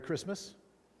Christmas.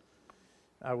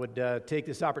 I would take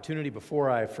this opportunity before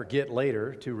I forget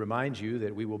later to remind you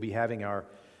that we will be having our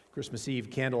Christmas Eve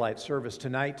candlelight service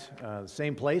tonight,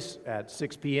 same place at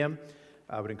 6 p.m.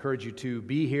 I would encourage you to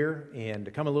be here and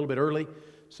to come a little bit early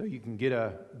so you can get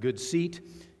a good seat.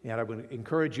 And I would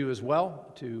encourage you as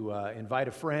well to invite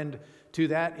a friend to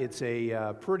that. It's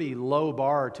a pretty low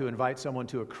bar to invite someone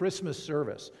to a Christmas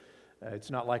service. It's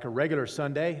not like a regular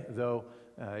Sunday, though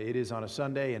it is on a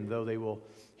Sunday, and though they will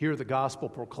hear the gospel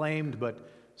proclaimed, but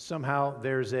somehow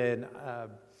there's a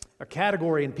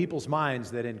category in people's minds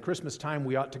that in Christmas time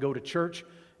we ought to go to church,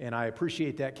 and I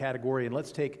appreciate that category, and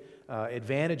let's take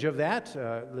advantage of that.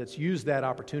 Let's use that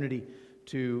opportunity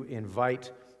to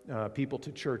invite people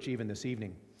to church even this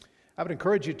evening. I would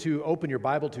encourage you to open your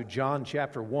Bible to John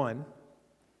chapter 1.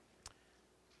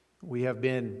 We have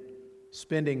been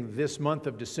spending this month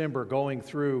of December going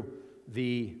through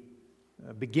the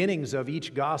beginnings of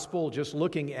each gospel, just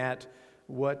looking at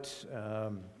what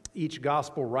each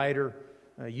gospel writer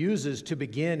uses to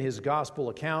begin his gospel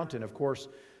account. And of course,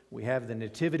 we have the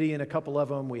nativity in a couple of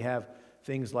them. We have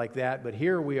things like that. But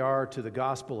here we are to the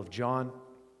Gospel of John.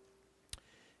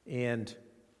 And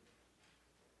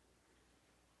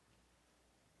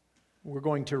we're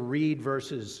going to read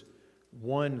verses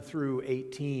 1 through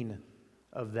 18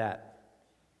 of that.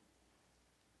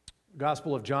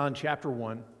 Gospel of John, chapter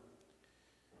 1,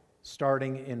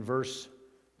 starting in verse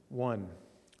 1.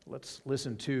 Let's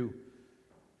listen to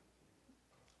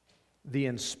the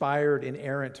inspired,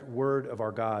 inerrant word of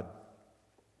our God.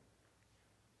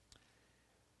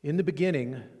 In the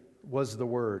beginning was the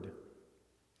Word,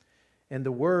 and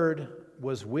the Word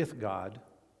was with God,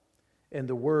 and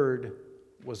the Word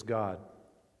was God.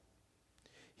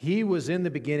 He was in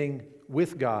the beginning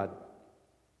with God.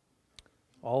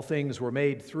 All things were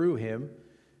made through him,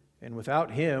 and without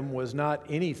him was not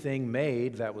anything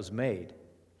made that was made.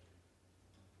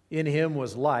 In him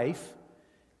was life,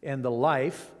 and the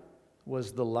life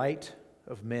was the light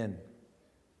of men.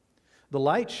 The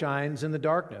light shines in the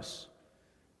darkness,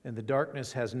 and the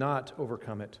darkness has not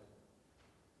overcome it.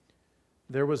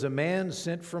 There was a man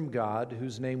sent from God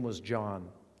whose name was John.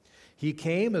 He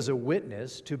came as a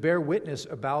witness to bear witness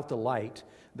about the light,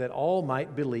 that all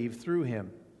might believe through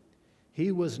him.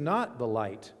 He was not the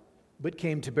light, but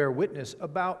came to bear witness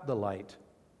about the light.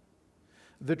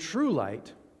 The true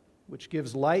light, which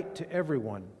gives light to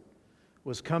everyone,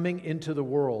 was coming into the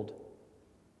world.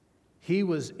 He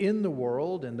was in the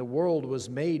world, and the world was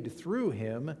made through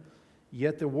him,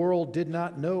 yet the world did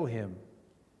not know him.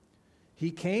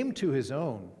 He came to his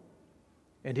own,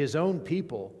 and his own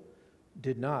people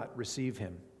did not receive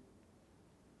him.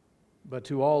 But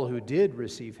to all who did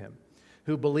receive him,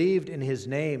 who believed in his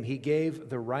name, he gave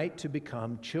the right to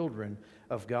become children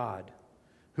of God,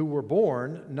 who were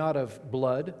born not of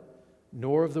blood,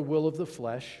 nor of the will of the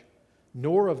flesh,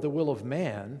 nor of the will of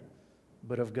man,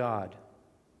 but of God.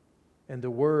 And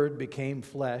the Word became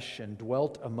flesh and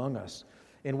dwelt among us,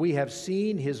 and we have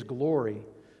seen his glory,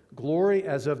 glory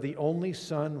as of the only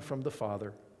Son from the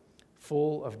Father,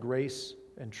 full of grace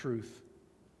and truth.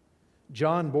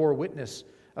 John bore witness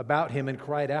about him and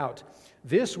cried out,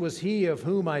 "This was he of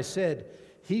whom I said,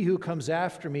 'He who comes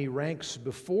after me ranks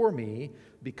before me,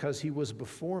 because he was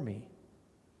before me.'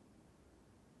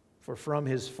 For from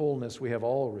his fullness we have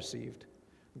all received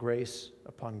grace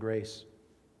upon grace.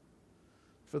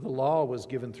 For the law was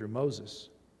given through Moses.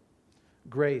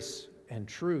 Grace and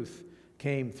truth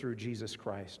came through Jesus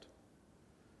Christ.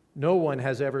 No one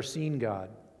has ever seen God.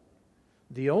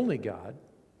 The only God,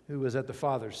 who is at the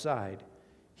Father's side,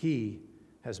 he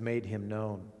has made him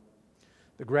known.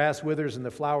 The grass withers and the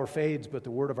flower fades, but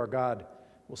the word of our God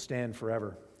will stand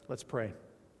forever." Let's pray.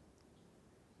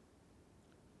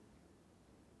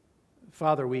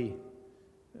 Father, we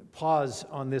pause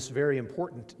on this very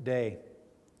important day.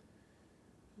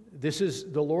 This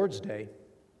is the Lord's Day.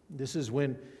 This is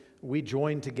when we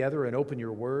join together and open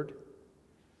your word.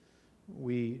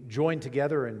 We join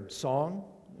together in song,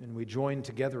 and we join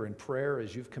together in prayer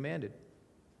as you've commanded.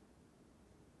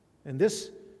 And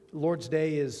this Lord's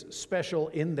Day is special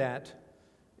in that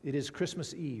it is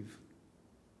Christmas Eve.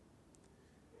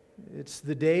 It's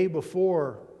the day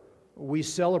before we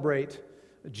celebrate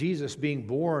Jesus being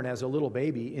born as a little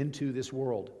baby into this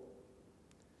world.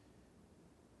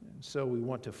 And so we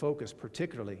want to focus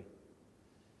particularly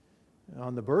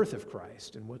on the birth of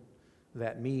Christ and what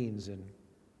that means. And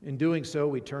in doing so,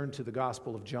 we turn to the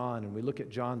Gospel of John and we look at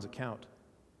John's account.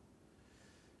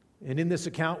 And in this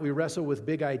account, we wrestle with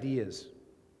big ideas.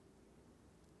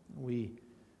 We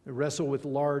wrestle with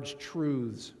large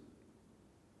truths.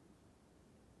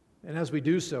 And as we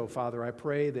do so, Father, I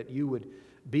pray that you would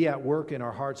be at work in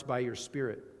our hearts by your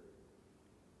Spirit,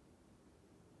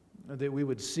 that we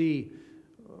would see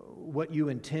what you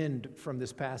intend from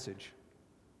this passage.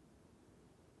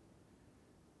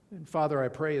 And Father, I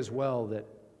pray as well that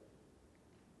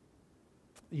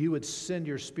you would send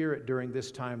your Spirit during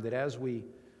this time, that as we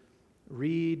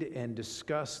read and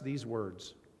discuss these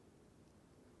words,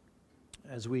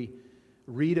 as we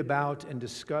read about and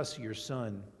discuss your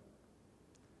Son,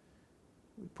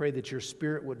 we pray that your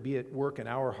Spirit would be at work in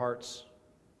our hearts,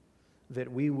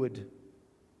 that we would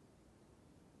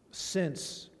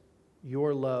sense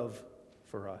your love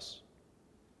for us,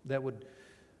 that would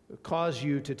cause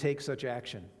you to take such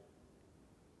action,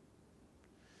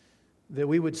 that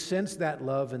we would sense that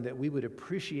love and that we would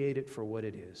appreciate it for what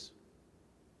it is,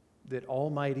 that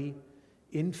almighty,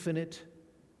 infinite,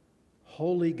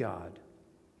 holy God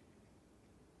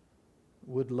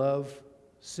would love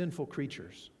sinful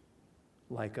creatures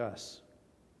like us.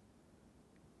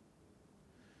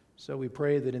 So we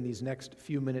pray that in these next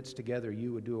few minutes together,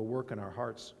 you would do a work in our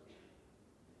hearts,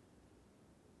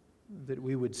 that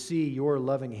we would see your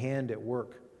loving hand at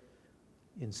work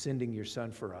in sending your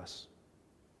Son for us.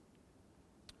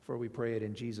 For we pray it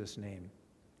in Jesus' name.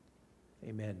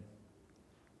 Amen.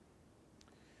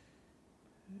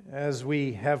 As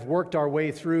we have worked our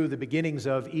way through the beginnings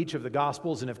of each of the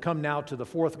Gospels and have come now to the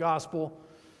fourth Gospel,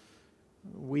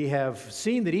 we have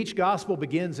seen that each Gospel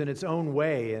begins in its own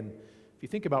way. And if you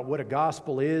think about what a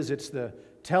Gospel is, it's the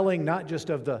telling not just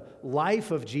of the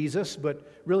life of Jesus,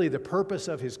 but really the purpose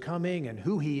of his coming and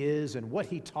who he is and what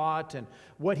he taught and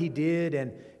what he did,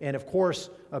 and of course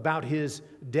about his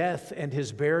death and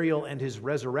his burial and his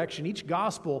resurrection. Each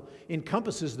gospel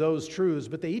encompasses those truths,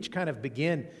 but they each kind of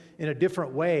begin in a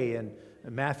different way. And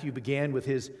Matthew began with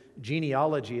his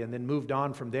genealogy and then moved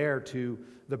on from there to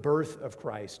the birth of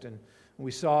Christ. And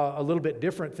we saw a little bit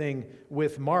different thing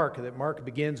with Mark, that Mark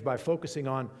begins by focusing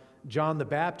on John the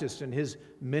Baptist and his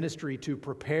ministry to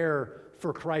prepare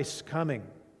for Christ's coming.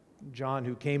 John,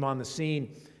 who came on the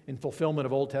scene in fulfillment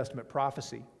of Old Testament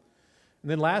prophecy.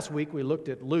 And then last week we looked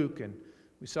at Luke, and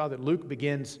we saw that Luke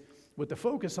begins with the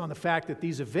focus on the fact that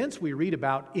these events we read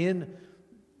about in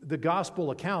the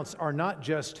gospel accounts are not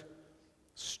just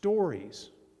stories,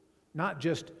 not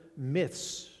just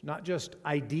myths, not just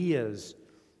ideas,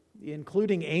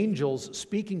 including angels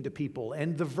speaking to people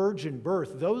and the virgin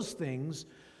birth. Those things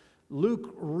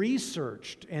Luke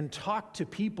researched and talked to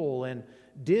people and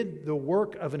did the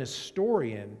work of an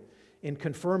historian in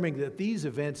confirming that these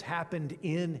events happened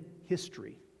in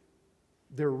history.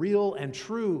 They're real and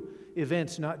true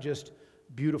events, not just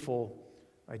beautiful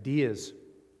ideas.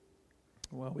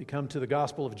 Well, we come to the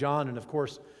Gospel of John, and of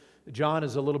course, John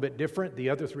is a little bit different. The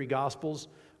other three Gospels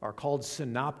are called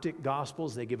synoptic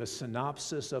Gospels. They give a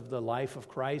synopsis of the life of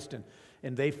Christ,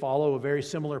 and they follow a very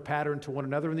similar pattern to one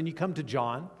another. And then you come to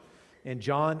John, and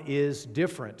John is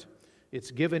different.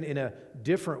 It's given in a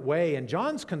different way. And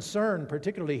John's concern,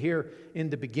 particularly here in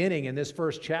the beginning, in this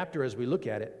first chapter as we look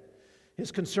at it,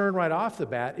 his concern right off the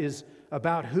bat is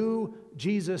about who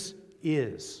Jesus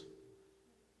is.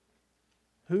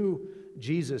 Who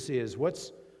Jesus is.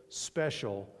 What's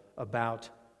special about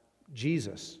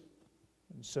Jesus?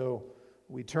 And so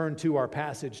we turn to our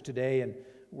passage today, and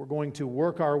we're going to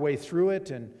work our way through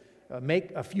it and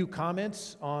make a few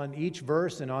comments on each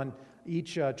verse and on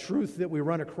each truth that we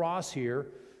run across here.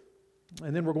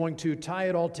 And then we're going to tie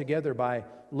it all together by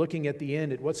looking at the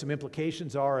end at what some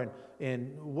implications are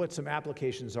and what some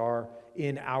applications are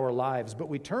in our lives. But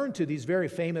we turn to these very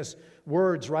famous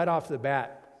words right off the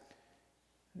bat,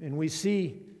 and we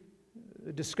see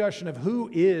a discussion of who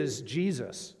is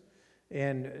Jesus.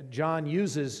 And John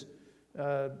uses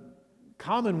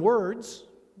common words.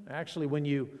 Actually, when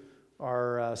you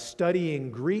are studying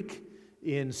Greek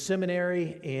in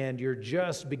seminary and you're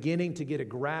just beginning to get a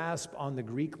grasp on the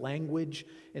Greek language,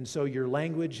 and so your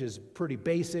language is pretty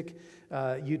basic,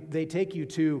 they take you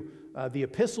to the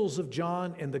epistles of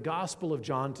John and the Gospel of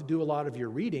John to do a lot of your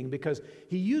reading, because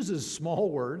he uses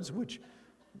small words, which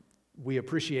we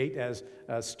appreciate as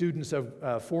students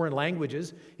of foreign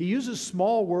languages. He uses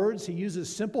small words, he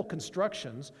uses simple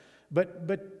constructions,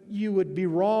 but you would be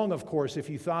wrong, of course, if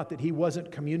you thought that he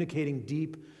wasn't communicating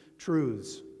deep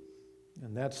truths.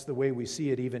 And that's the way we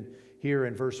see it even here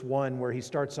in verse 1, where he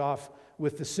starts off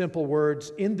with the simple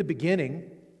words, "In the beginning,"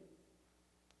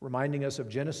 reminding us of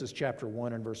Genesis chapter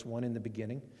 1 and verse 1, in the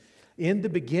beginning. "In the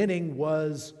beginning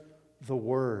was the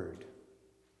Word."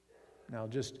 Now,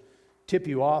 just tip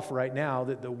you off right now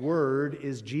that the Word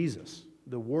is Jesus.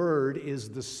 The Word is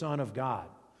the Son of God.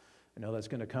 I know that's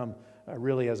going to come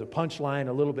really as a punchline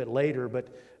a little bit later, but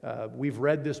we've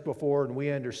read this before and we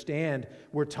understand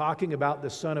we're talking about the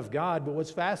Son of God. But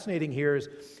what's fascinating here is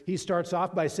he starts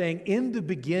off by saying, "In the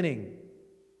beginning."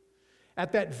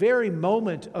 at that very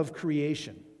moment of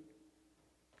creation,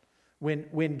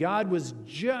 when God was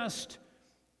just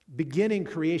beginning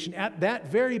creation, at that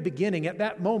very beginning, at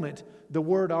that moment, the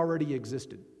Word already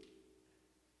existed.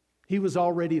 He was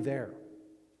already there.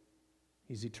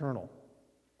 He's eternal.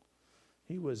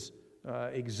 He was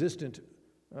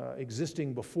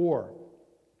existing before.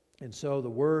 And so the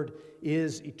Word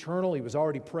is eternal. He was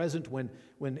already present when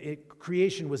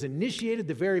creation was initiated,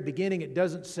 the very beginning. It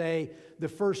doesn't say the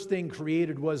first thing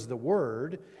created was the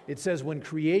Word. It says when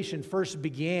creation first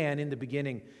began, in the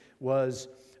beginning was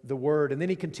the Word. And then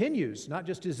he continues, not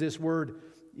just is this Word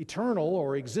eternal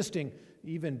or existing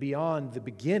even beyond the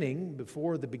beginning,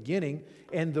 before the beginning,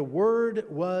 and the Word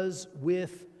was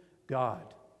with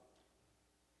God.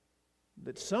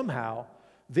 That somehow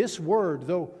this Word,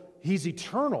 though He's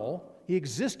eternal, He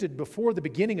existed before the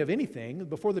beginning of anything,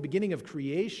 before the beginning of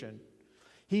creation,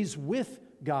 He's with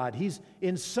God. He's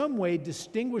in some way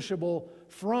distinguishable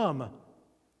from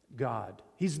God.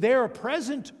 He's there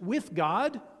present with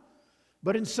God,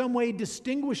 but in some way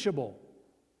distinguishable.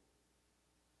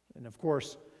 And of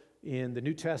course, in the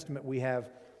New Testament, we have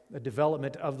a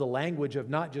development of the language of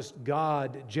not just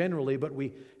God generally, but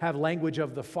we have language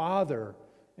of the Father,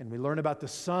 and we learn about the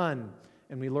Son,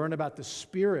 and we learn about the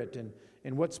Spirit.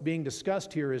 And what's being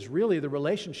discussed here is really the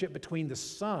relationship between the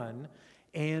Son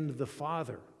and the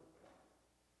Father.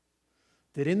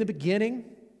 That in the beginning,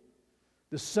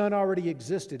 the Son already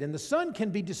existed, and the Son can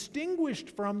be distinguished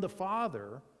from the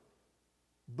Father,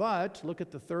 but look at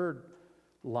the third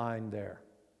line there.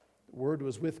 The Word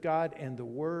was with God, and the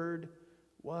Word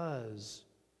was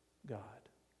God.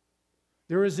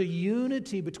 There is a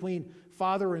unity between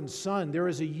Father and Son. There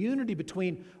is a unity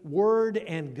between Word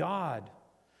and God.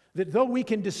 That though we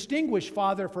can distinguish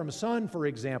Father from Son, for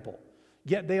example,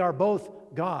 yet they are both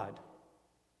God.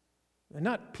 They're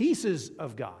not pieces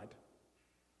of God,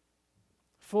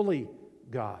 fully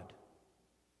God.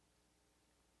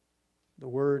 The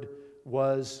Word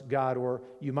was God, or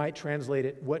you might translate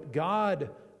it, what God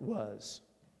was,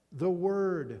 the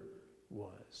Word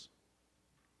was.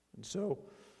 And so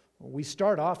we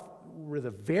start off with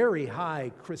a very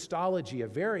high Christology, a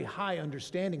very high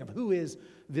understanding of who is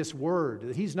this Word.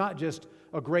 That He's not just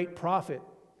a great prophet.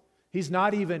 He's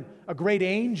not even a great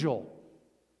angel.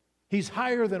 He's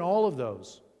higher than all of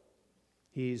those.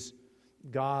 He's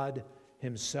God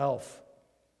Himself.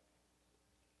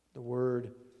 The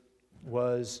Word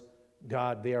was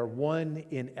God. They are one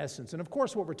in essence. And of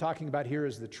course, what we're talking about here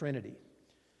is the Trinity.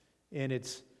 And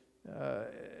it's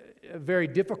a very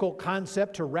difficult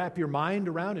concept to wrap your mind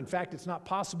around. In fact, it's not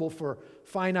possible for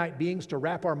finite beings to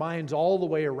wrap our minds all the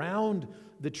way around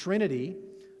the Trinity,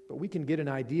 but we can get an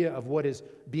idea of what is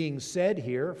being said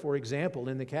here. For example,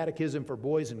 in the Catechism for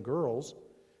Boys and Girls,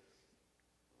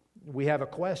 we have a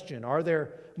question. Are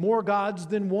there more gods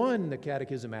than one? The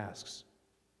Catechism asks.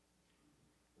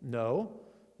 No,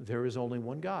 there is only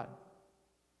one God.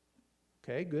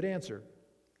 Okay, good answer.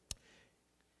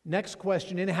 Next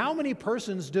question, in how many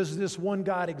persons does this one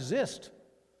God exist?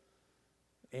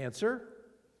 Answer,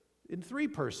 in 3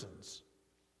 persons.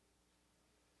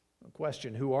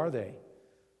 Question, who are they?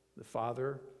 The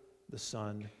Father, the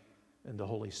Son, and the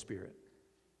Holy Spirit.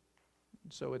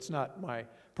 So it's not my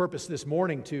purpose this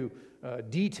morning to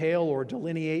detail or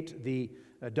delineate the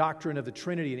doctrine of the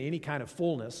Trinity in any kind of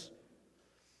fullness,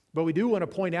 but we do want to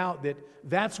point out that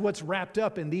that's what's wrapped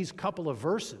up in these couple of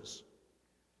verses.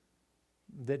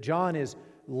 That John is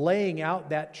laying out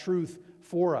that truth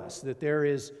for us, that there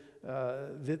is,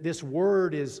 that this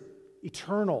Word is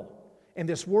eternal, and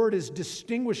this Word is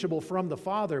distinguishable from the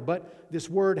Father, but this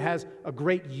Word has a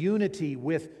great unity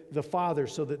with the Father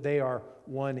so that they are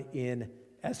one in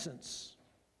essence.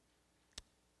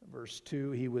 Verse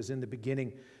 2, He was in the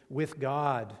beginning with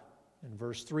God. In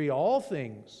verse 3, all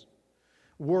things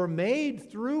were made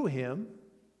through Him,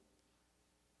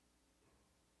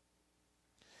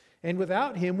 and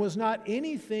without Him was not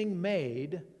anything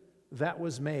made that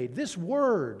was made. This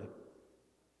Word,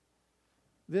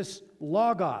 this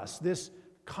logos, this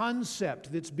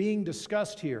concept that's being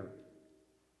discussed here,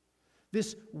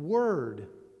 this Word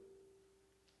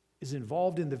is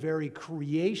involved in the very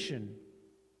creation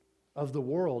of the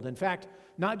world. In fact,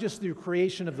 not just the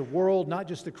creation of the world, not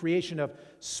just the creation of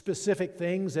specific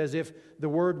things as if the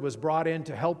Word was brought in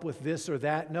to help with this or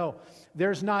that. No,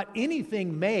 there's not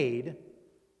anything made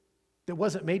that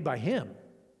wasn't made by Him.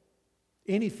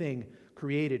 Anything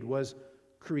created was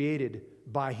created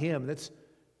by Him.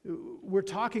 We're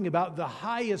talking about the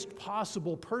highest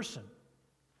possible person.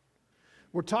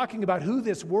 We're talking about who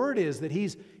this Word is, that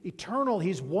He's eternal,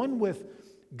 He's one with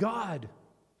God.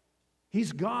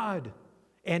 He's God,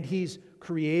 and He's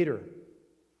Creator.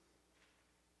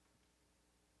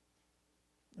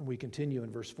 And we continue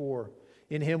in verse 4.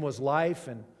 In him was life,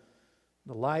 and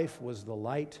the life was the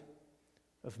light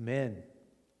of men.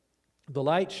 The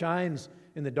light shines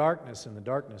in the darkness, and the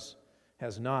darkness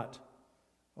has not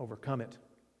overcome it.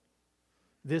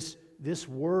 This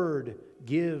word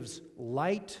gives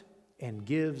light and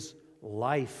gives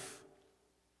life.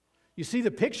 You see,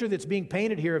 the picture that's being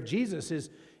painted here of Jesus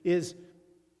is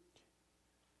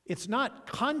it's not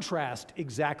contrast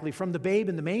exactly from the babe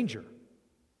in the manger,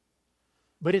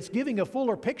 but it's giving a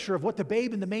fuller picture of what the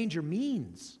babe in the manger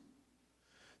means.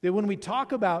 That when we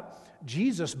talk about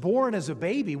Jesus born as a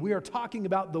baby, we are talking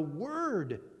about the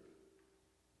Word.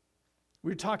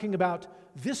 We're talking about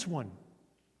this one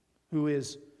who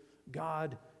is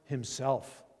God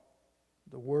Himself.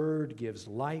 The Word gives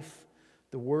life,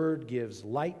 the Word gives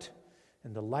light,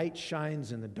 and the light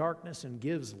shines in the darkness and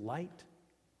gives light.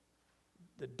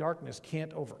 The darkness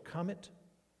can't overcome it.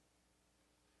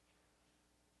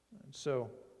 And so,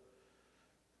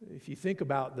 if you think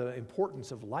about the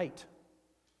importance of light,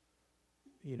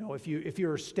 you know, if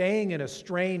you're staying in a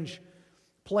strange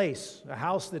place, a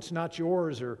house that's not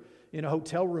yours, or in a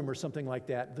hotel room or something like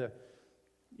that,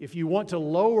 if you want to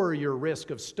lower your risk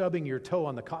of stubbing your toe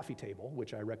on the coffee table,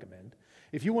 which I recommend,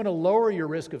 if you want to lower your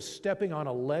risk of stepping on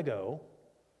a Lego,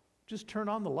 just turn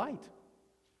on the light.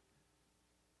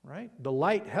 Right? The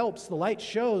light helps, the light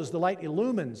shows, the light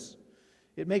illumines.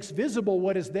 It makes visible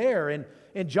what is there. And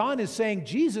John is saying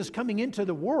Jesus coming into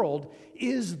the world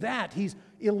is that. He's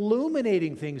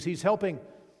illuminating things. He's helping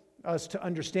us to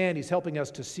understand. He's helping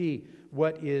us to see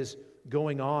what is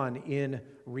going on in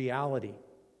reality.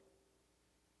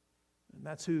 And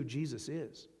that's who Jesus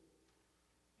is.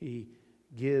 He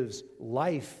gives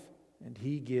life and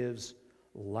He gives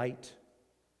light.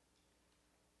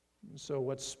 So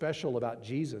what's special about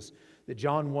Jesus that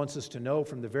John wants us to know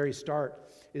from the very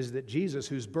start is that Jesus,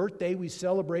 whose birthday we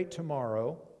celebrate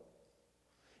tomorrow,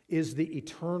 is the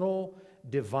eternal,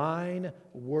 divine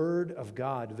Word of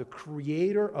God, the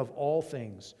Creator of all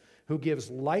things, who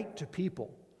gives light to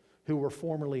people who were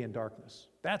formerly in darkness.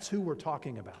 That's who we're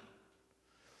talking about.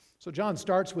 So John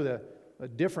starts with a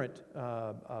different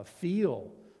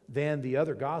feel than the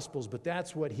other Gospels, but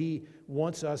that's what he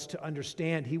wants us to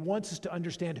understand. He wants us to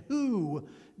understand who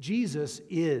Jesus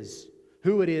is,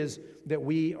 who it is that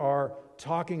we are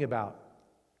talking about.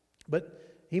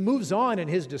 But he moves on in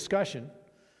his discussion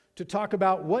to talk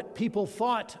about what people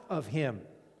thought of him.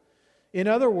 In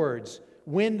other words,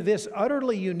 when this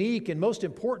utterly unique and most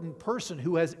important person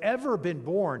who has ever been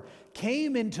born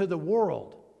came into the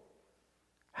world,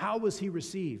 how was he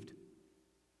received?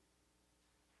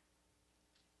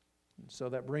 So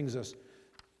that brings us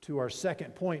to our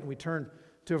second point. We turn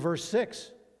to verse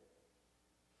 6.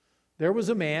 There was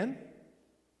a man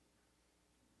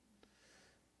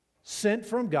sent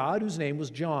from God whose name was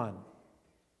John.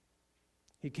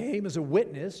 He came as a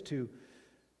witness to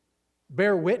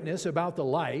bear witness about the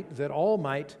light that all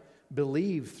might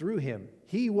believe through him.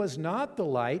 He was not the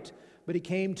light, but he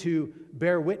came to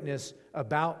bear witness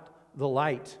about the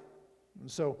light. And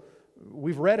so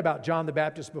we've read about John the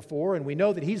Baptist before, and we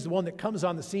know that he's the one that comes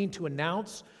on the scene to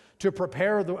announce, to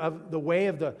prepare the way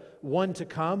of the one to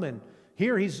come. And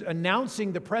here he's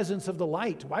announcing the presence of the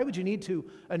light. Why would you need to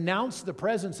announce the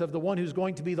presence of the one who's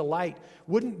going to be the light?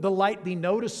 Wouldn't the light be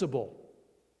noticeable?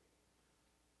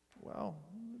 Well,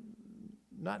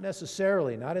 not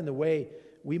necessarily, not in the way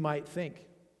we might think.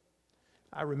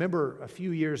 I remember a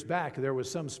few years back there was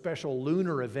some special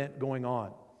lunar event going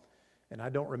on. And I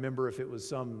don't remember if it was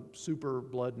some super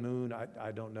blood moon.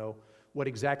 I don't know what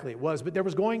exactly it was. But there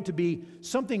was going to be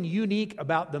something unique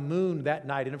about the moon that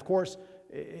night. And of course,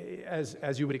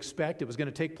 as you would expect, it was going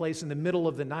to take place in the middle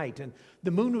of the night. And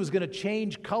the moon was going to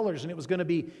change colors, and it was going to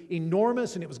be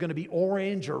enormous, and it was going to be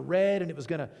orange or red, and it was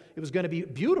going to be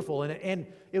beautiful. And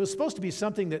it was supposed to be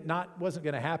something that wasn't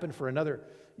going to happen for another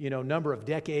number of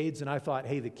decades. And I thought,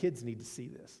 hey, the kids need to see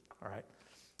this. All right,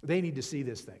 they need to see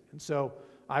this thing. And so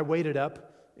I waited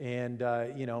up and,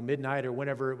 midnight or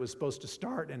whenever it was supposed to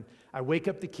start, and I wake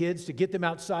up the kids to get them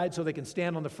outside so they can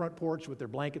stand on the front porch with their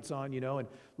blankets on, and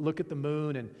look at the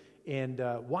moon. And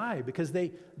why? Because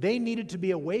they needed to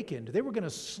be awakened. They were going to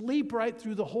sleep right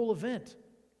through the whole event.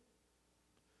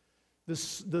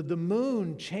 The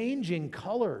moon changing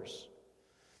colors.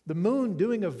 The moon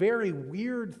doing a very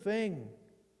weird thing.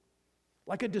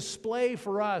 Like a display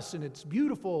for us, and it's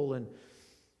beautiful, and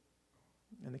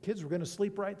the kids were going to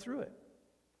sleep right through it.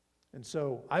 And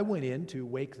so I went in to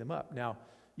wake them up. Now,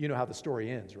 you know how the story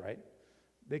ends, right?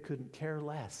 They couldn't care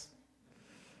less.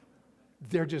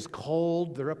 They're just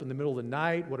cold. They're up in the middle of the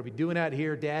night. What are we doing out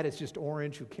here? Dad, it's just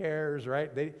orange. Who cares,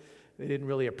 right? They didn't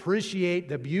really appreciate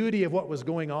the beauty of what was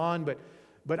going on. But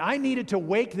But I needed to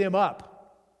wake them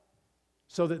up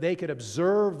so that they could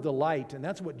observe the light. And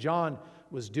that's what John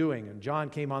was doing. And John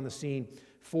came on the scene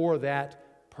for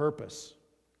that purpose.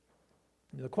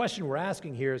 The question we're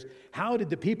asking here is, how did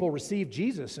the people receive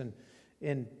Jesus?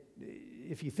 And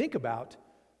if you think about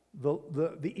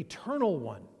the eternal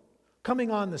one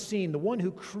coming on the scene, the one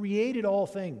who created all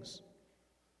things,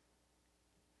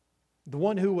 the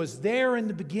one who was there in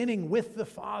the beginning with the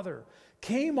Father,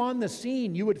 came on the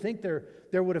scene, you would think there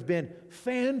would have been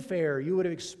fanfare. You would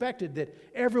have expected that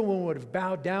everyone would have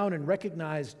bowed down and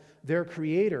recognized their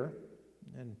Creator.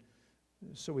 And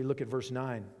so we look at verse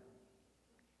 9.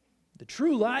 The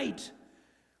true light,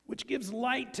 which gives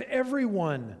light to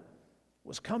everyone,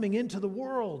 was coming into the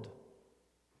world.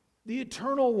 The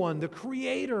eternal one, the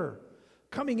Creator,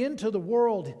 coming into the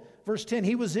world. Verse 10,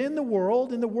 He was in the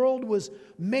world, and the world was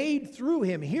made through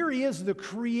Him. Here He is, the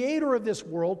Creator of this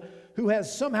world, who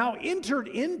has somehow entered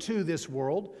into this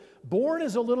world, born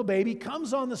as a little baby,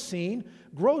 comes on the scene,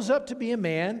 grows up to be a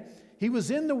man. He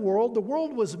was in the world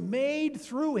was made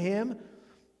through Him,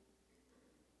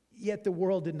 yet the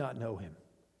world did not know Him.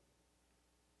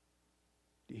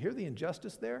 Do you hear the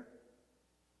injustice there?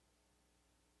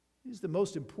 He's the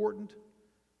most important,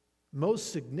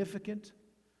 most significant,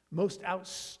 most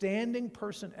outstanding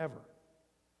person ever.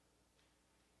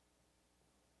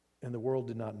 And the world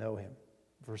did not know Him.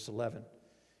 Verse 11,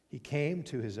 He came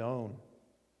to His own,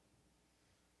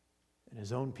 and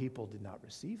His own people did not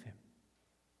receive Him.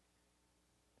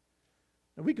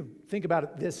 Now we can think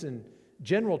about this in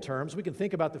general terms. We can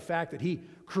think about the fact that He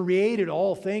created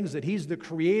all things, that He's the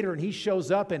Creator, and He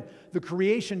shows up and the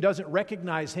creation doesn't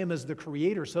recognize Him as the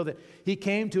Creator, so that He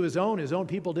came to His own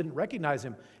people didn't recognize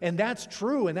Him. And that's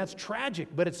true, and that's tragic,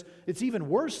 but it's even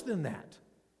worse than that.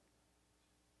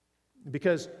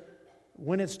 Because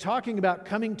when it's talking about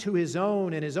coming to His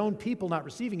own and His own people not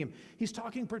receiving Him, He's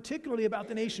talking particularly about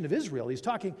the nation of Israel. He's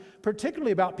talking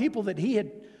particularly about people that He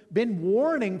had been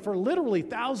warning for literally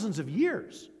thousands of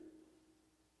years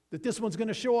that this one's going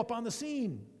to show up on the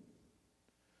scene.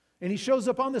 And He shows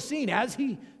up on the scene as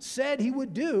He said He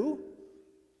would do,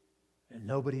 and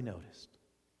nobody noticed.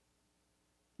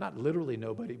 Not literally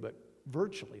nobody, but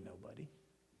virtually nobody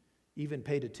even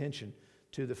paid attention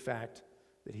to the fact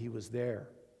that He was there.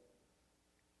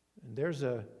 And there's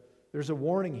a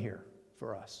warning here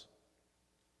for us.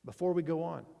 Before we go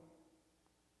on,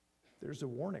 there's a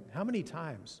warning. How many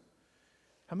times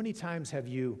have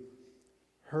you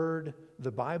heard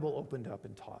the Bible opened up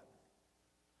and taught?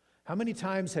 How many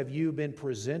times have you been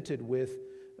presented with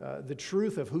the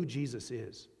truth of who Jesus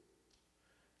is?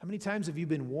 How many times have you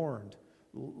been warned,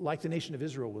 like the nation of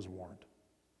Israel was warned?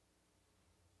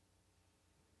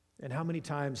 And how many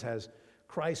times has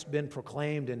Christ been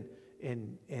proclaimed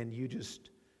and you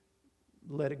just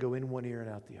let it go in one ear and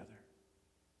out the other?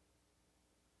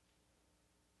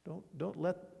 Don't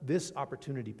let this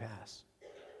opportunity pass.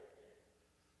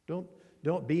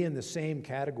 Don't be in the same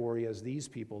category as these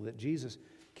people, that Jesus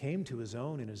came to His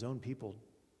own and His own people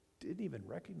didn't even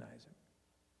recognize Him,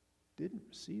 didn't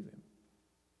receive Him.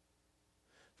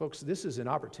 Folks, this is an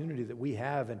opportunity that we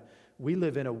have, and we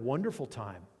live in a wonderful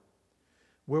time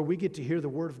where we get to hear the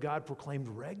Word of God proclaimed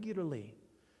regularly.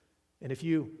 And if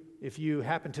you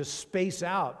happen to space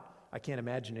out, I can't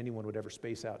imagine anyone would ever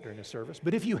space out during a service,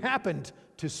 but if you happened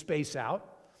to space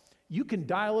out, you can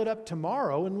dial it up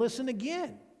tomorrow and listen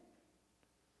again.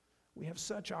 We have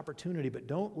such opportunity, but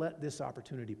don't let this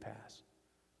opportunity pass.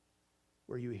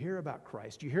 Where you hear about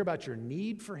Christ, you hear about your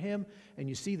need for Him, and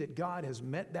you see that God has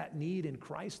met that need in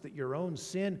Christ, that your own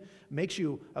sin makes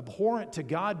you abhorrent to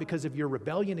God because of your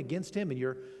rebellion against Him and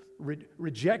your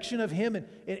rejection of Him,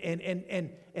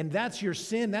 and that's your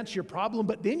sin, that's your problem.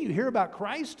 But then you hear about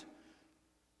Christ,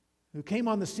 who came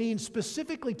on the scene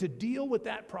specifically to deal with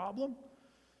that problem,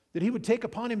 that He would take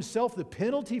upon Himself the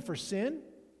penalty for sin,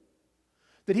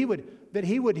 that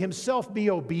he would Himself be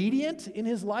obedient in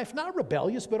His life, not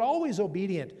rebellious, but always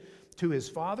obedient to His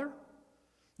Father,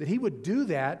 that He would do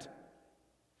that,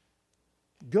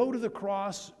 go to the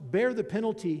cross, bear the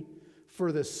penalty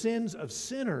for the sins of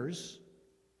sinners,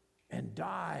 and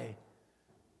die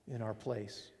in our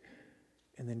place.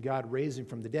 And then God raised Him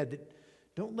from the dead.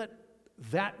 Don't let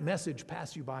that message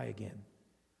pass you by again.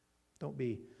 Don't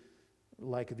be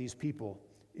like these people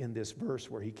in this verse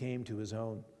where He came to His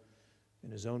own,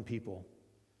 and His own people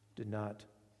did not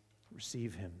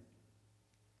receive Him.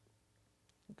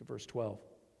 Look at verse 12.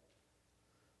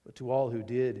 But to all who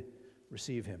did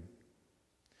receive Him,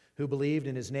 who believed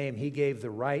in His name, He gave the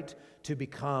right to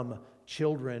become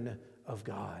children of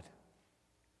God.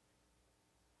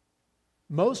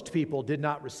 Most people did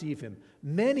not receive him.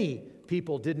 Many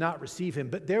people did not receive him,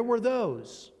 but there were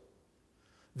those.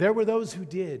 There were those who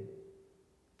did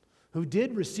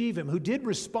receive him, who did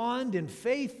respond in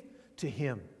faith to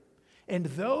him. And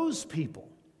those people,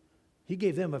 he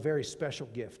gave them a very special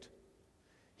gift.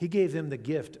 He gave them the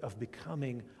gift of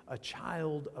becoming a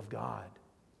child of God.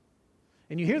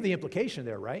 And you hear the implication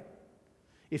there, right?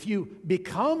 If you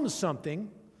become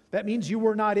something, that means you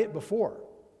were not it before.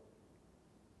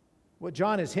 What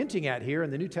John is hinting at here in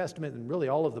the New Testament, and really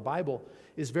all of the Bible,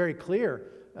 is very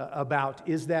clear about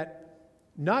is that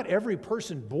not every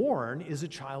person born is a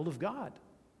child of God.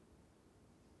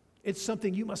 It's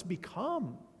something you must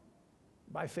become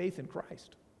by faith in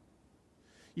Christ.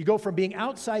 You go from being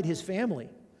outside his family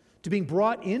to being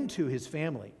brought into his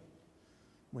family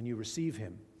when you receive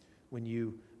him, when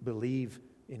you believe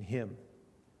in him.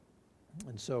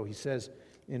 And so he says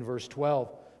in verse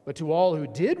 12, "But to all who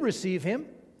did receive him,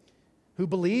 who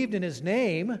believed in his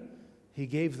name, he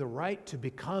gave the right to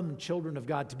become children of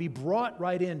God," to be brought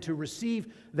right in, to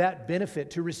receive that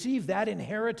benefit, to receive that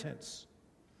inheritance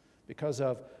because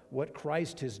of what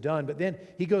Christ has done. But then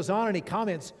he goes on and he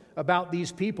comments about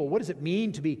these people. What does it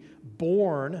mean to be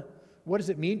born? What does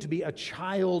it mean to be a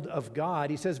child of God?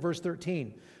 He says, verse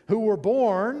 13, "Who were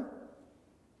born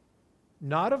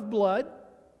not of blood,"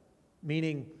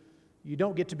 meaning you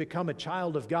don't get to become a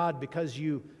child of God because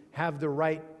you have the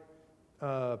right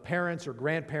parents or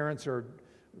grandparents or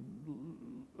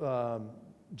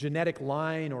genetic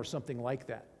line or something like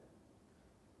that.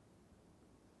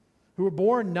 "Who were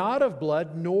born not of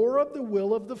blood, nor of the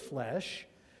will of the flesh,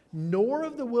 nor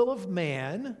of the will of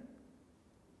man,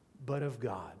 but of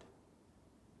God."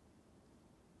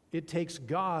 It takes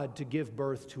God to give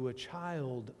birth to a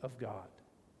child of God.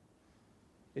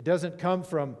 It doesn't come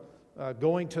from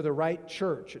going to the right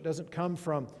church. It doesn't come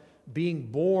from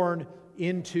being born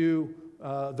into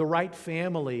the right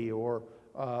family or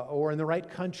in the right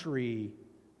country.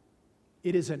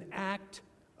 It is an act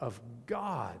of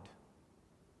God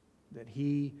that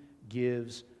he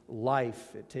gives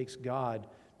life. It takes God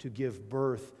to give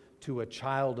birth to a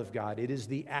child of God. It is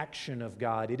the action of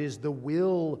God. It is the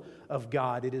will of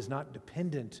God. It is not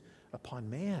dependent upon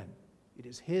man. It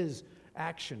is his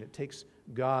action. It takes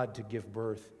God to give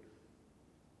birth.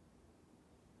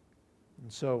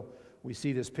 And so we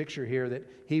see this picture here that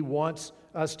he wants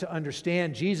us to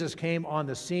understand. Jesus came on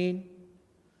the scene.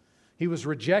 He was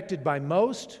rejected by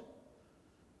most,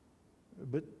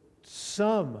 but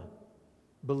some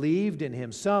believed in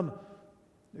him. Some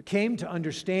came to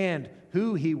understand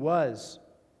who he was,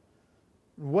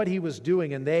 what he was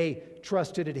doing, and they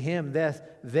trusted in him.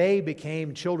 That they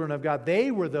became children of God.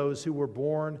 They were those who were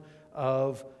born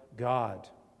of God.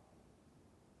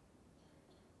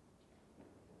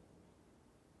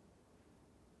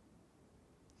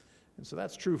 And so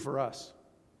that's true for us.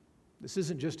 This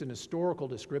isn't just an historical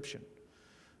description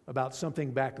about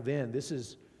something back then. This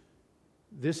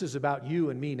is about you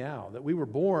and me now, that we were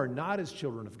born not as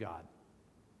children of God.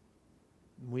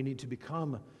 We need to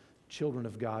become children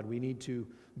of God. We need to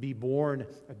be born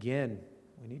again.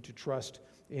 We need to trust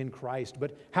in Christ.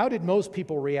 But how did most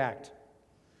people react?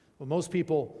 Well, most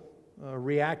people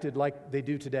reacted like they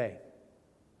do today,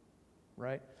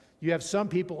 right? You have some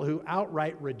people who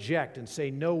outright reject and say,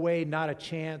 "No way, not a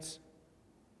chance."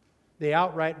 They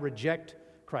outright reject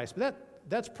Christ. But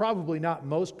that's probably not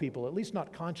most people, at least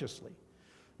not consciously.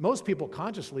 Most people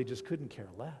consciously just couldn't care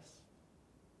less.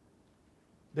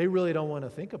 They really don't want to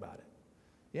think about it.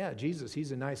 Yeah, Jesus,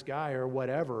 he's a nice guy or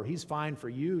whatever. He's fine for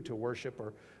you to worship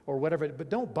or whatever. But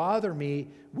don't bother me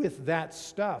with that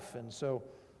stuff. And so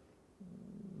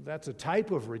that's a type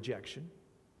of rejection.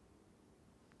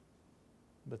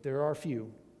 But there are a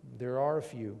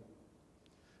few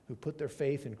who put their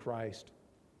faith in Christ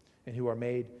and who are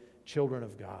made children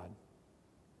of God.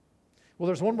 Well,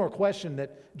 there's one more question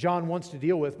that John wants to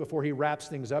deal with before he wraps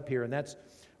things up here, and that's,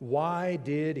 why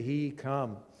did he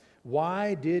come?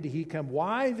 Why did he come?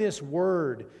 Why this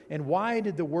word? And why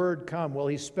did the word come? Well,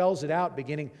 he spells it out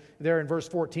beginning there in verse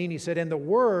 14. He said, "And the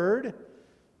word,"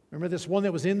 remember this one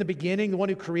that was in the beginning, the one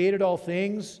who created all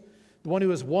things, the one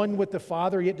who is one with the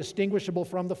Father, yet distinguishable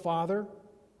from the Father,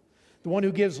 the one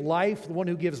who gives life, the one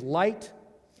who gives light.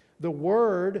 The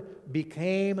Word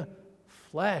became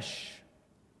flesh.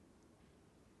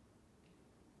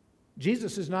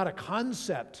 Jesus is not a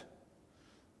concept.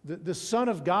 The Son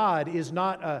of God is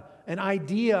not an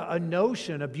idea, a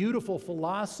notion, a beautiful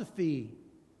philosophy.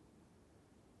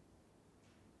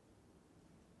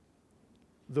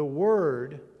 The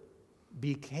Word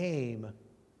became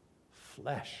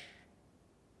flesh,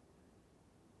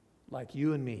 like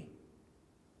you and me.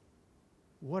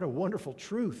 What a wonderful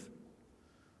truth.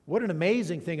 What an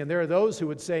amazing thing. And there are those who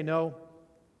would say, no,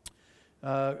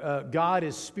 God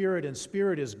is spirit, and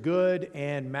spirit is good,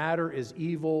 and matter is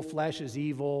evil, flesh is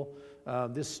evil,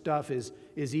 this stuff is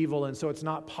evil, and so it's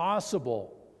not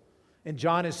possible. And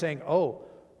John is saying, oh,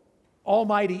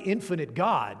 Almighty, infinite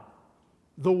God,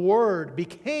 the Word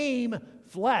became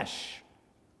flesh.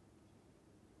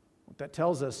 What that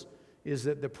tells us is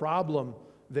that the problem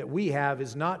that we have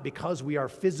is not because we are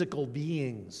physical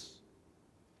beings.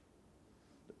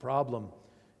 The problem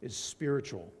is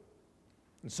spiritual.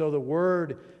 And so the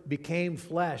Word became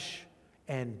flesh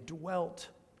and dwelt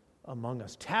among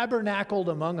us, tabernacled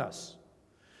among us.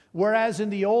 Whereas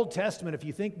in the Old Testament, if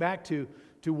you think back to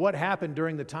what happened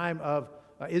during the time of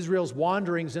Israel's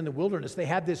wanderings in the wilderness, they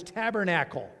had this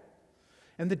tabernacle.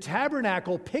 And the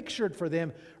tabernacle pictured for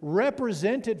them,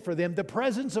 represented for them the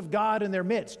presence of God in their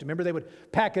midst. Remember, they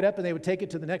would pack it up and they would take it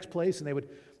to the next place and they would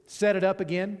set it up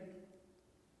again.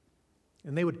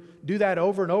 And they would do that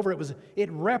over and over. It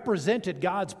represented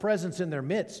God's presence in their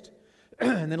midst.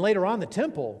 And then later on, the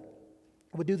temple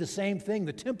would do the same thing.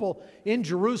 The temple in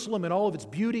Jerusalem in all of its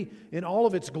beauty, in all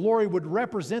of its glory, would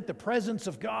represent the presence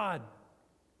of God.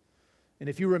 And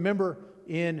if you remember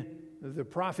in the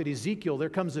prophet Ezekiel, there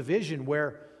comes a vision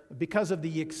where, because of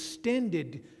the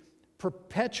extended,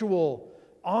 perpetual,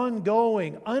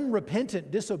 ongoing,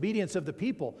 unrepentant disobedience of the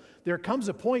people, there comes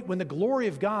a point when the glory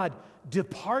of God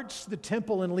departs the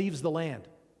temple and leaves the land.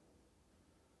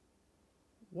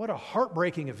 What a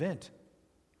heartbreaking event.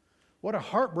 What a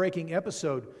heartbreaking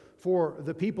episode for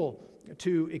the people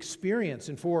to experience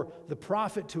and for the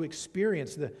prophet to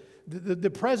experience.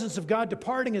 The presence of God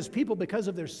departing his people because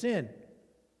of their sin.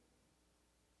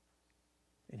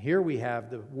 And here we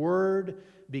have the Word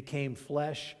became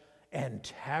flesh and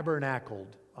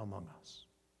tabernacled among us.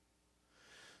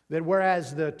 That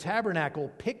whereas the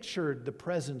tabernacle pictured the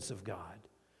presence of God,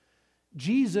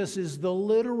 Jesus is the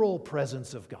literal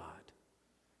presence of God,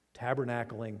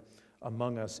 tabernacling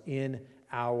among us in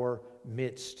our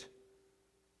midst.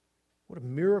 What a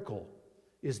miracle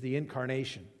is the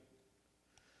incarnation.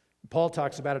 Paul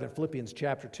talks about it in Philippians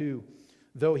chapter 2.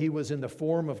 Though he was in the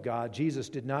form of God, Jesus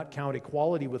did not count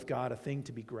equality with God a thing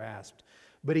to be grasped,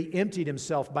 but he emptied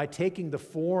himself by taking the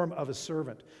form of a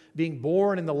servant, being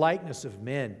born in the likeness of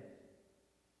men,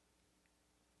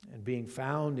 and being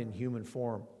found in human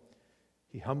form.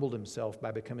 He humbled himself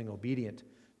by becoming obedient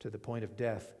to the point of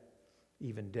death,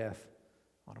 even death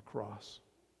on a cross.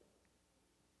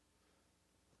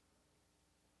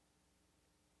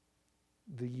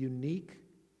 The unique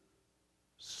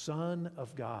Son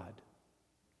of God,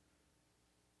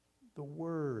 the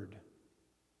Word,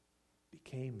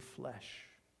 became flesh,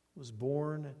 was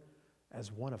born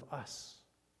as one of us,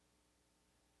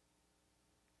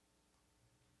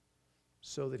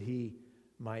 so that he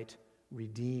might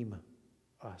redeem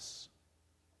us.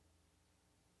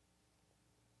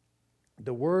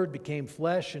 The Word became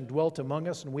flesh and dwelt among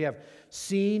us, and we have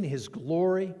seen his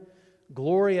glory,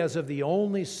 glory as of the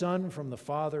only Son from the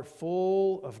Father,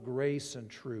 full of grace and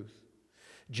truth.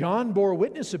 John bore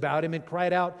witness about him and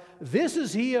cried out, "This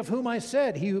is he of whom I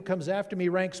said, he who comes after me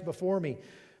ranks before me,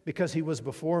 because he was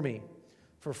before me.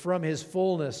 For from his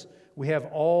fullness we have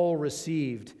all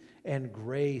received, and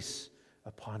grace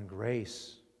upon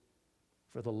grace.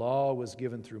 For the law was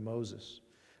given through Moses.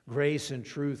 Grace and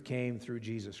truth came through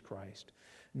Jesus Christ.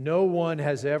 No one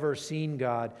has ever seen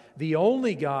God, the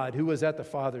only God who was at the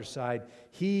Father's side.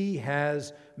 He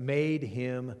has made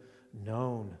him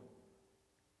known."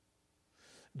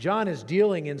 John is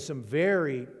dealing in some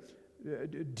very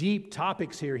deep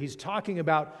topics here. He's talking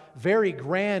about very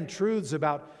grand truths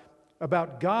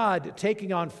about God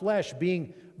taking on flesh,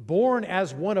 being born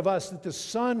as one of us, that the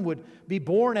Son would be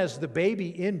born as the baby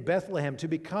in Bethlehem to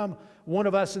become one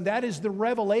of us. And that is the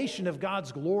revelation of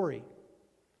God's glory.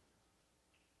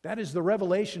 That is the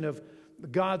revelation of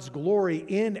God's glory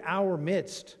in our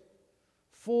midst,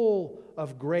 full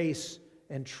of grace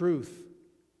and truth.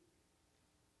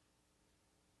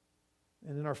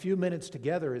 And in our few minutes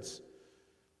together, it's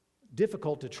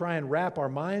difficult to try and wrap our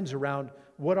minds around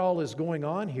what all is going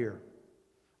on here,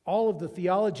 all of the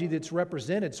theology that's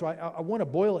represented. So I want to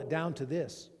boil it down to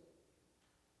this.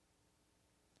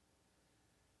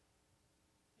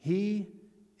 He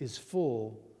is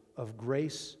full of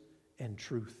grace and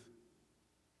truth.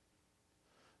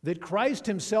 That Christ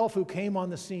himself, who came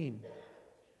on the scene,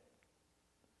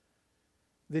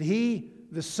 that he,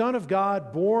 the Son of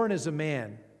God, born as a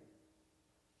man,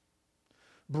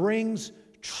 brings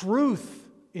truth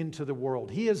into the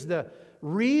world. He is the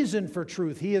reason for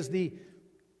truth. He is the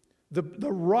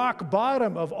rock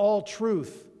bottom of all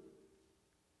truth.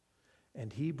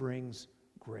 And he brings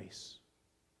grace.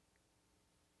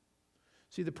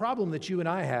 See, the problem that you and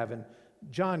I have, and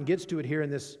John gets to it here in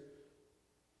this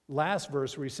last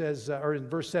verse where he says, or in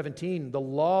verse 17, the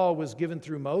law was given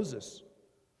through Moses.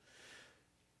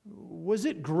 Was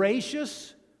it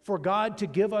gracious for God to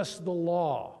give us the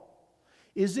law?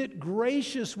 Is it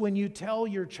gracious when you tell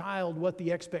your child what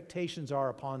the expectations are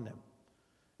upon them?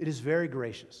 It is very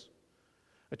gracious.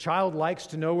 A child likes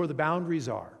to know where the boundaries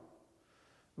are.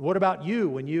 What about you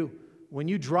when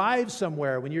you drive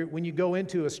somewhere, when you go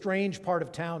into a strange part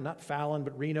of town, not Fallon,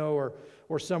 but Reno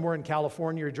or somewhere in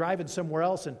California, you're driving somewhere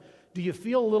else, and do you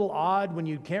feel a little odd when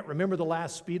you can't remember the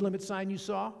last speed limit sign you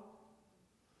saw?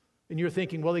 And you're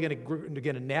thinking, well, they're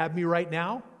going to nab me right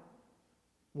now?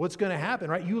 What's going to happen,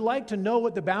 right? You like to know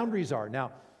what the boundaries are.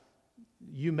 Now,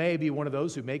 you may be one of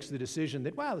those who makes the decision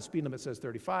that, wow, the speed limit says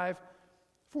 35,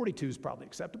 42 is probably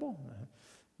acceptable.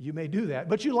 You may do that,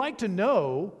 but you like to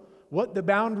know what the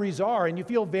boundaries are, and you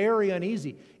feel very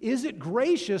uneasy. Is it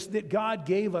gracious that God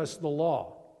gave us the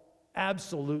law?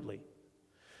 Absolutely.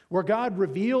 Where God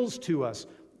reveals to us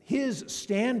His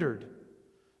standard,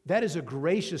 that is a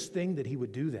gracious thing that He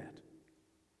would do that.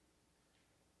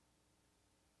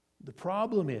 The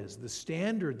problem is the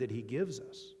standard that He gives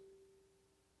us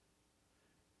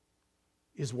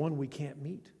is one we can't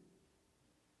meet.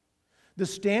 The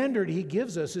standard He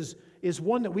gives us is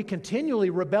one that we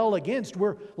continually rebel against.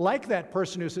 We're like that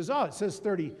person who says, oh, it says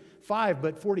 35,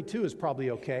 but 42 is probably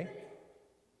okay.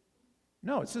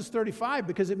 No, it says 35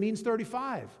 because it means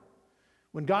 35.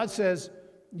 When God says,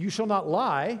 you shall not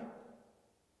lie,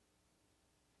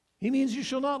 He means you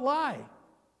shall not lie.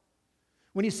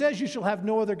 When He says you shall have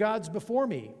no other gods before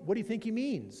me, what do you think He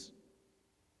means?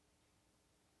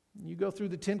 You go through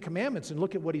the Ten Commandments and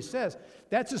look at what He says.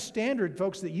 That's a standard,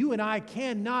 folks, that you and I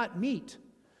cannot meet.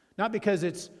 Not because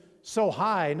it's so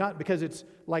high, not because it's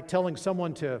like telling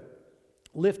someone to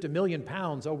lift 1,000,000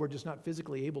 pounds. Oh, we're just not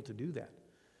physically able to do that.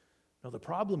 No, the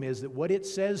problem is that what it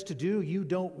says to do, you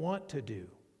don't want to do.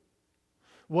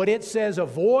 What it says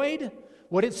avoid,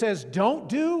 what it says don't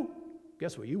do,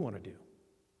 guess what you want to do?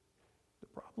 The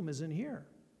problem is in here.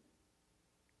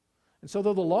 And so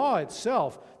though the law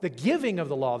itself, the giving of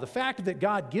the law, the fact that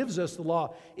God gives us the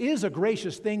law is a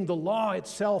gracious thing, the law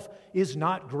itself is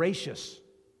not gracious.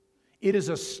 It is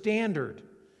a standard.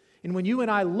 And when you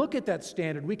and I look at that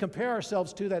standard, we compare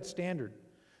ourselves to that standard.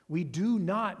 We do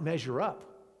not measure up.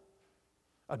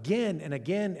 Again and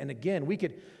again and again. We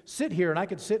could sit here and I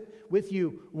could sit with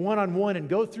you one-on-one and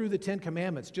go through the Ten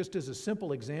Commandments just as a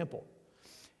simple example.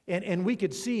 And we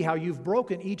could see how you've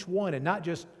broken each one, and not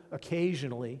just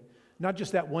occasionally, not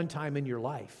just that one time in your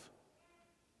life.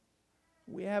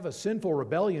 We have a sinful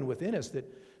rebellion within us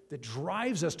that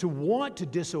drives us to want to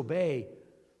disobey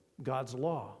God's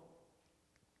law.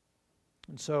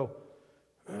 And so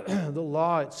the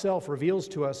law itself reveals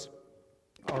to us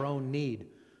our own need,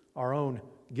 our own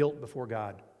guilt before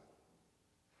God.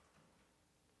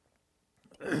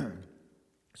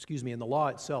 Excuse me, and the law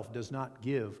itself does not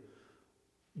give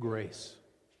grace.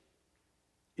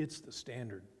 It's the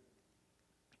standard.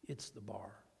 It's the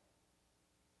bar.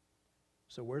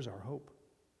 So where's our hope?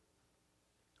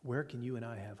 Where can you and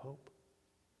I have hope?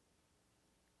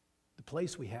 The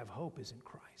place we have hope is in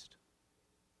Christ,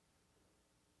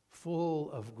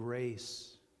 full of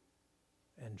grace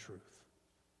and truth.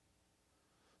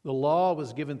 The law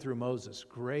was given through Moses.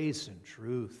 Grace and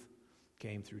truth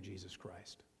came through Jesus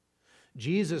Christ.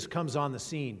 Jesus comes on the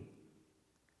scene,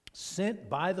 sent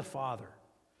by the Father,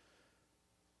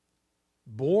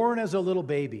 born as a little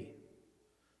baby.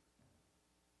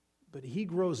 But He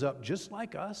grows up just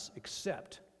like us,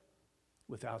 except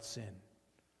without sin.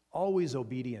 Always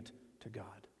obedient to God.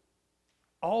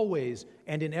 Always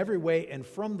and in every way and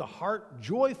from the heart,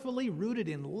 joyfully rooted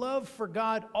in love for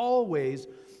God, always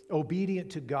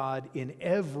obedient to God in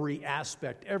every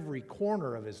aspect, every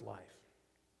corner of His life.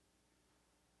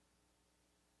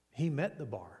 He met the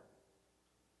bar.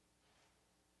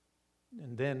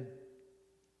 And then,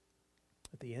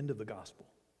 at the end of the gospel,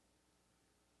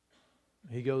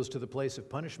 He goes to the place of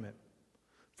punishment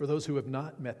for those who have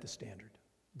not met the standard,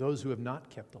 those who have not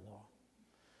kept the law.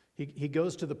 He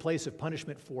goes to the place of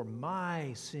punishment for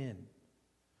my sin,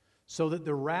 so that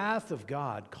the wrath of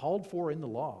God called for in the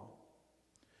law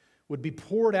would be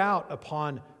poured out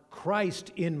upon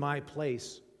Christ in my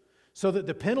place, so that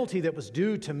the penalty that was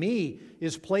due to me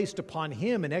is placed upon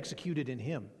Him and executed in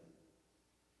Him.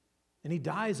 And He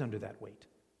dies under that weight.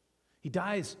 He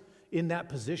dies in that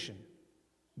position,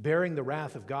 bearing the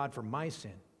wrath of God for my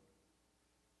sin.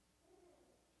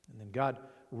 And then God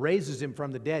raises Him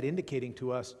from the dead, indicating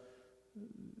to us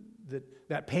that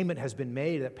that payment has been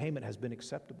made, that payment has been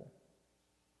acceptable.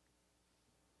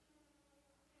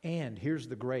 And here's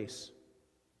the grace.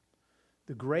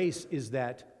 The grace is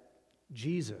that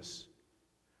Jesus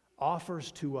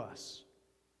offers to us,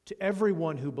 to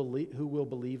everyone who will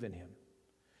believe in him,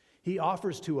 he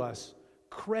offers to us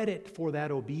credit for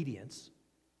that obedience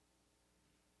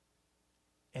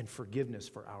and forgiveness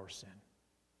for our sin.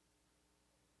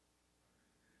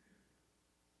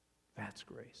 That's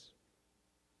grace.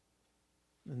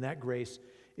 And that grace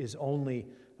is only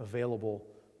available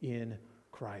in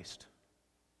Christ.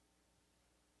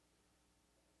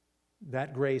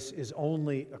 That grace is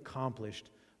only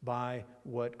accomplished by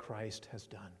what Christ has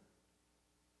done.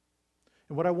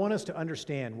 And what I want us to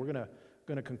understand, we're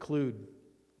going to conclude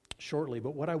shortly,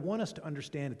 but what I want us to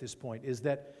understand at this point is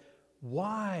that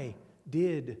why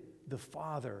did the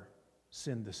Father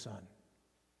send the Son?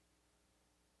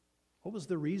 What was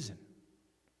the reason?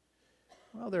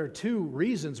 Well, there are two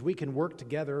reasons we can work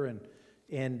together,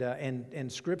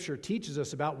 and Scripture teaches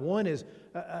us about. One is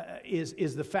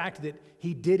the fact that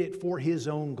he did it for his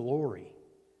own glory.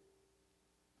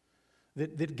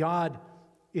 That God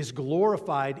is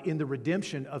glorified in the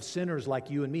redemption of sinners like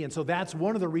you and me. And so that's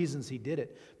one of the reasons he did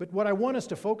it. But what I want us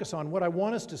to focus on, what I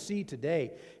want us to see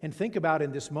today and think about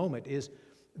in this moment is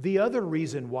the other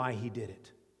reason why he did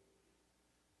it.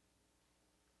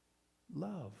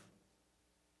 Love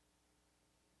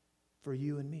for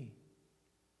you and me.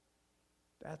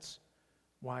 That's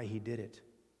why he did it.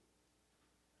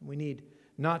 We need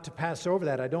not to pass over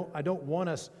that. I don't want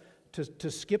us to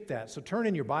skip that. So turn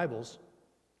in your Bibles.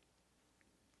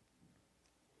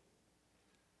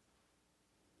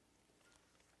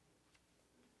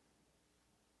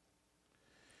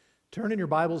 Turn in your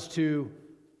Bibles to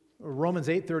Romans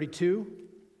 8:32.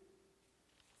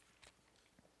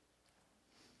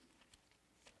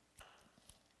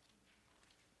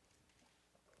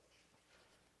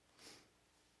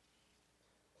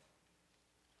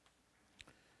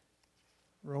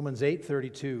 Romans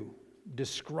 8:32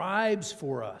 describes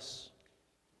for us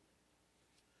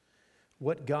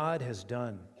what God has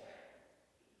done.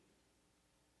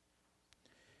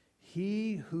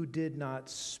 He who did not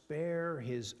spare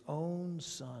his own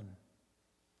Son,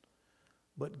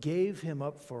 but gave him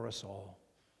up for us all,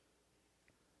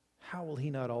 how will he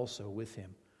not also with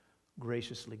him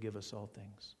graciously give us all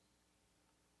things?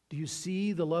 Do you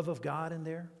see the love of God in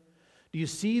there? Do you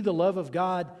see the love of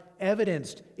God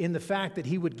evidenced in the fact that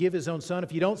he would give his own Son?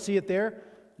 If you don't see it there,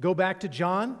 go back to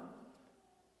John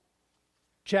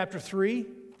chapter 3.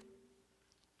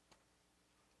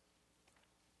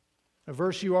 A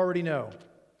verse you already know.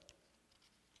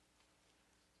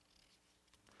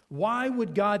 Why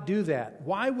would God do that?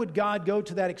 Why would God go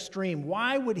to that extreme?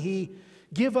 Why would he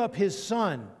give up his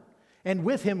Son and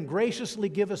with him graciously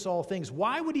give us all things?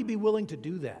 Why would he be willing to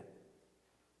do that?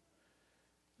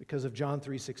 Because of John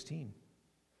 3:16.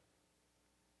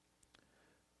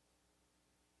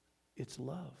 It's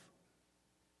love.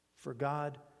 For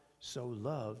God so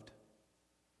loved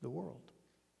the world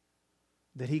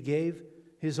that he gave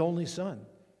his only Son,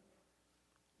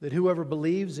 that whoever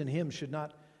believes in him should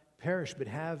not perish but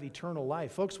have eternal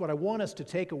life. Folks, what I want us to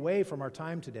take away from our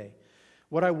time today,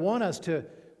 what I want us to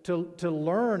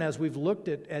learn as we've looked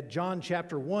at John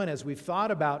chapter 1, as we've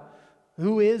thought about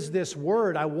who is this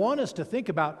Word, I want us to think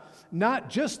about not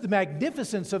just the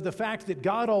magnificence of the fact that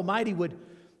God Almighty would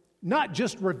not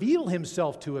just reveal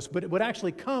himself to us, but it would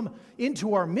actually come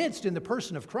into our midst in the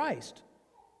person of Christ.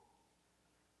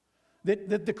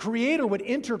 That the Creator would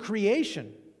enter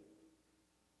creation.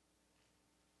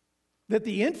 That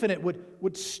the infinite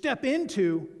would step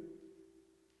into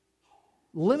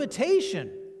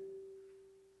limitation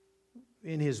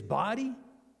in his body.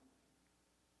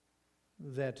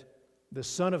 That the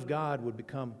Son of God would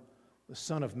become the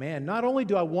Son of Man. Not only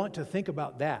do I want to think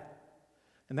about that,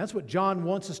 and that's what John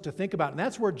wants us to think about, and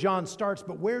that's where John starts,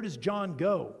 but where does John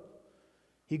go?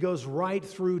 He goes right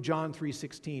through John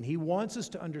 3:16. He wants us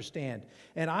to understand,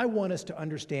 and I want us to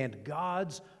understand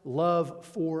God's love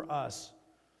for us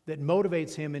that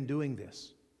motivates him in doing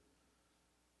this.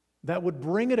 That would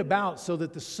bring it about so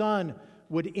that the Son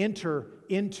would enter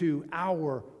into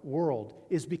our world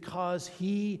is because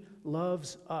he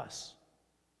loves us.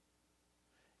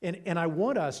 And I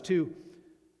want us to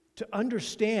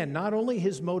understand not only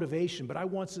his motivation, but I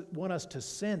want us to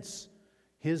sense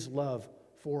his love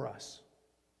for us.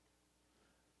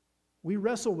 We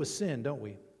wrestle with sin, don't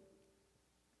we?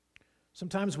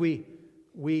 Sometimes we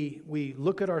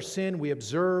look at our sin, we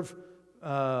observe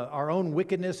our own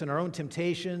wickedness and our own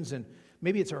temptations, and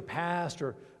maybe it's our past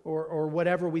or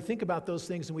whatever. We think about those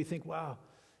things and we think, wow,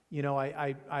 you know,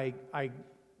 I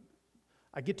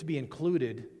get to be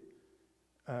included,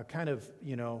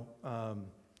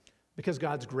 because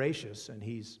God's gracious, and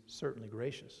he's certainly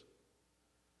gracious.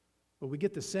 But we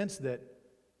get the sense that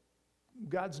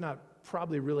God's not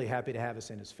probably really happy to have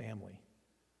us in his family.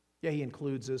 Yeah, he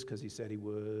includes us because he said he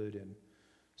would and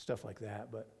stuff like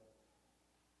that. But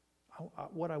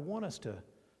what I want us to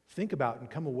think about and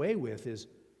come away with is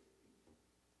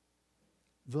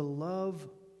the love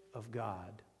of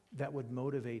God that would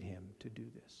motivate him to do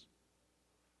this.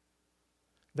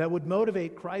 That would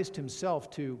motivate Christ himself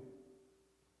to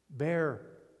bear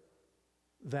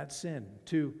that sin,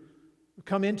 to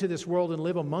come into this world and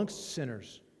live amongst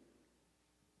sinners.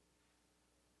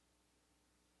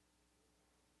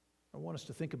 I want us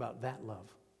to think about that love.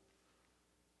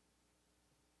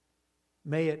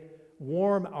 May it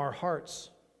warm our hearts.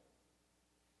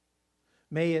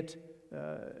 May it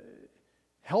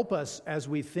help us as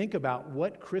we think about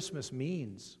what Christmas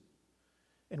means.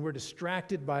 And we're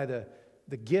distracted by the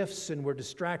gifts, and we're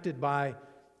distracted by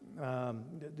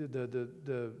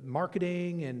the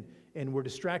marketing, and we're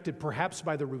distracted perhaps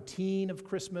by the routine of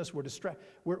Christmas.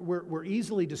 We're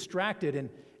easily distracted,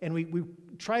 and we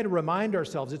try to remind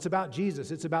ourselves it's about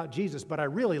Jesus, but I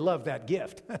really love that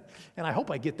gift, and I hope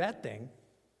I get that thing.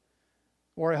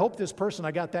 Or I hope this person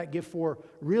I got that gift for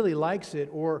really likes it,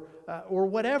 or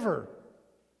whatever.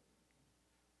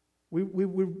 We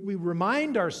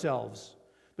remind ourselves,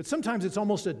 but sometimes it's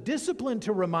almost a discipline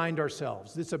to remind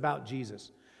ourselves it's about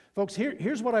Jesus. Folks,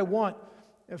 here's what I want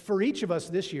for each of us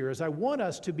this year, is I want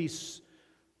us to be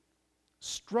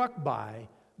struck by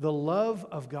the love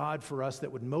of God for us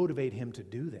that would motivate him to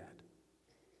do that.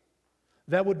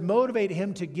 That would motivate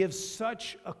him to give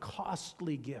such a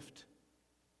costly gift,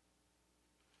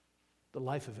 the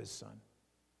life of his Son.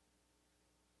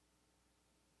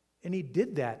 And he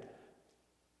did that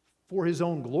for his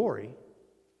own glory,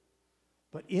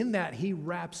 but in that he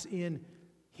wraps in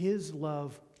his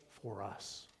love for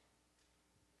us.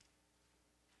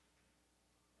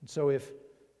 And so if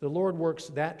the Lord works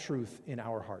that truth in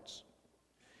our hearts,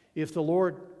 if the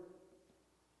Lord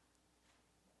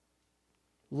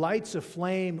lights a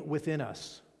flame within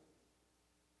us,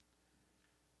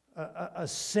 a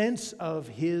sense of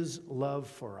his love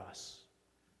for us,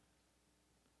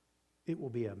 it will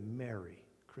be a merry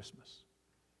Christmas.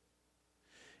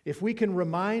 If we can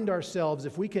remind ourselves,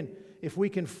 if we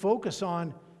can focus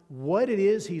on what it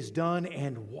is he's done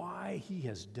and why he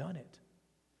has done it,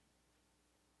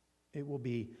 it will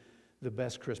be the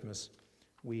best Christmas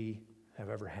we have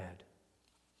ever had.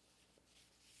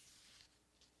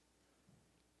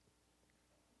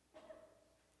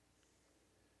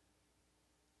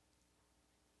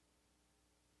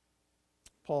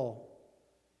 Paul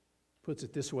puts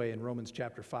it this way in Romans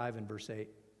chapter 5 and verse 8.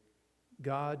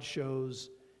 God shows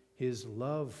his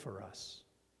love for us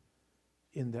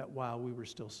in that while we were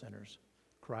still sinners,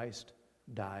 Christ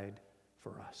died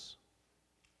for us.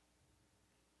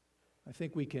 I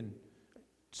think we can,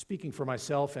 speaking for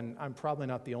myself, and I'm probably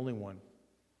not the only one,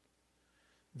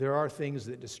 there are things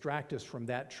that distract us from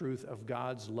that truth of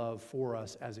God's love for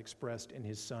us as expressed in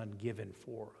his Son given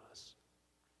for us.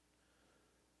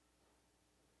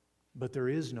 But there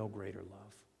is no greater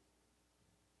love.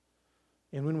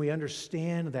 And when we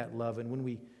understand that love, and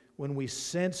when we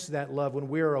sense that love, when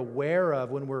we're aware of,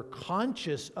 when we're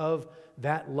conscious of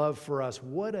that love for us,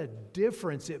 what a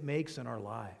difference it makes in our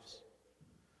lives.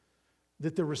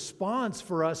 That the response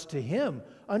for us to him,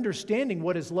 understanding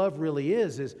what his love really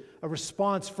is a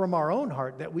response from our own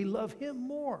heart that we love him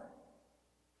more.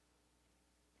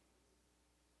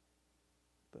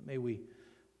 But may we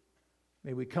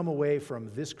come away from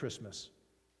this Christmas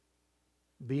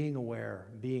being aware,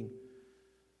 being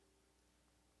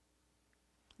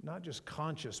not just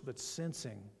conscious, but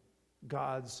sensing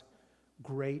God's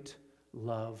great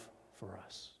love for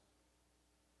us.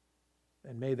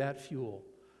 And may that fuel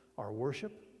our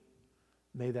worship.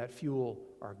 May that fuel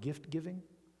our gift giving.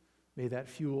 May that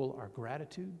fuel our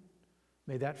gratitude.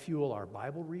 May that fuel our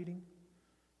Bible reading.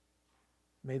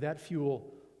 May that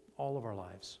fuel all of our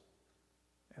lives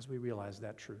as we realize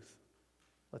that truth.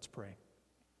 Let's pray.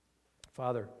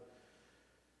 Father,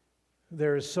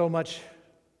 there is so much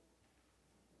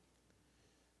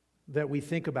that we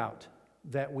think about,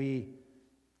 that we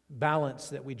balance,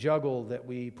 that we juggle, that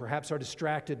we perhaps are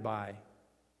distracted by,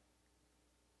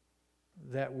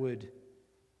 that would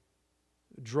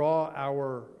draw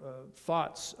our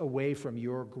thoughts away from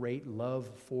your great love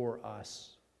for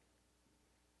us.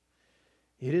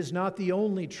 It is not the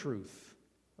only truth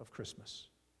of Christmas,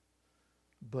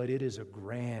 but it is a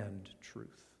grand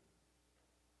truth.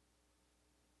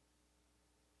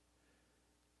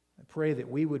 I pray that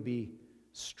we would be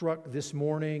struck this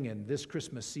morning and this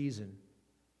Christmas season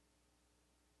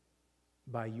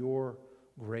by your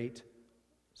great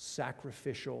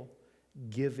sacrificial,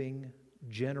 giving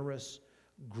generous,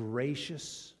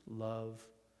 gracious love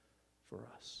for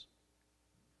us.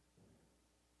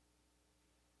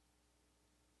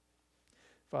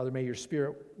 Father, may your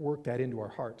Spirit work that into our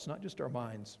hearts, not just our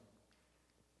minds,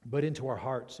 but into our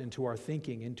hearts, into our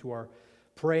thinking, into our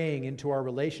praying, into our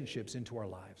relationships, into our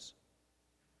lives.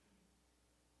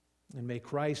 And may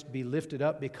Christ be lifted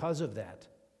up because of that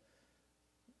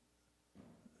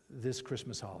this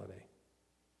Christmas holiday.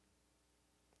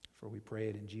 For we pray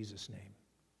it in Jesus' name.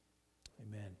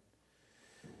 Amen.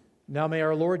 Now may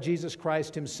our Lord Jesus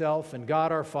Christ himself and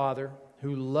God our Father,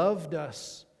 who loved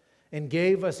us and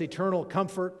gave us eternal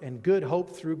comfort and good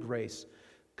hope through grace,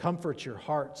 comfort your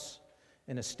hearts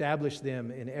and establish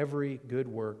them in every good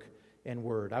work and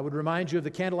word. I would remind you of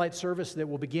the candlelight service that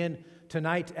will begin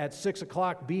tonight at 6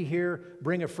 o'clock. Be here,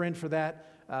 bring a friend for that.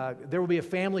 There will be a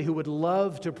family who would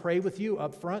love to pray with you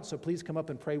up front, so please come up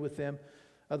and pray with them.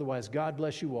 Otherwise, God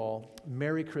bless you all.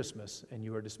 Merry Christmas, and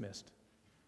you are dismissed.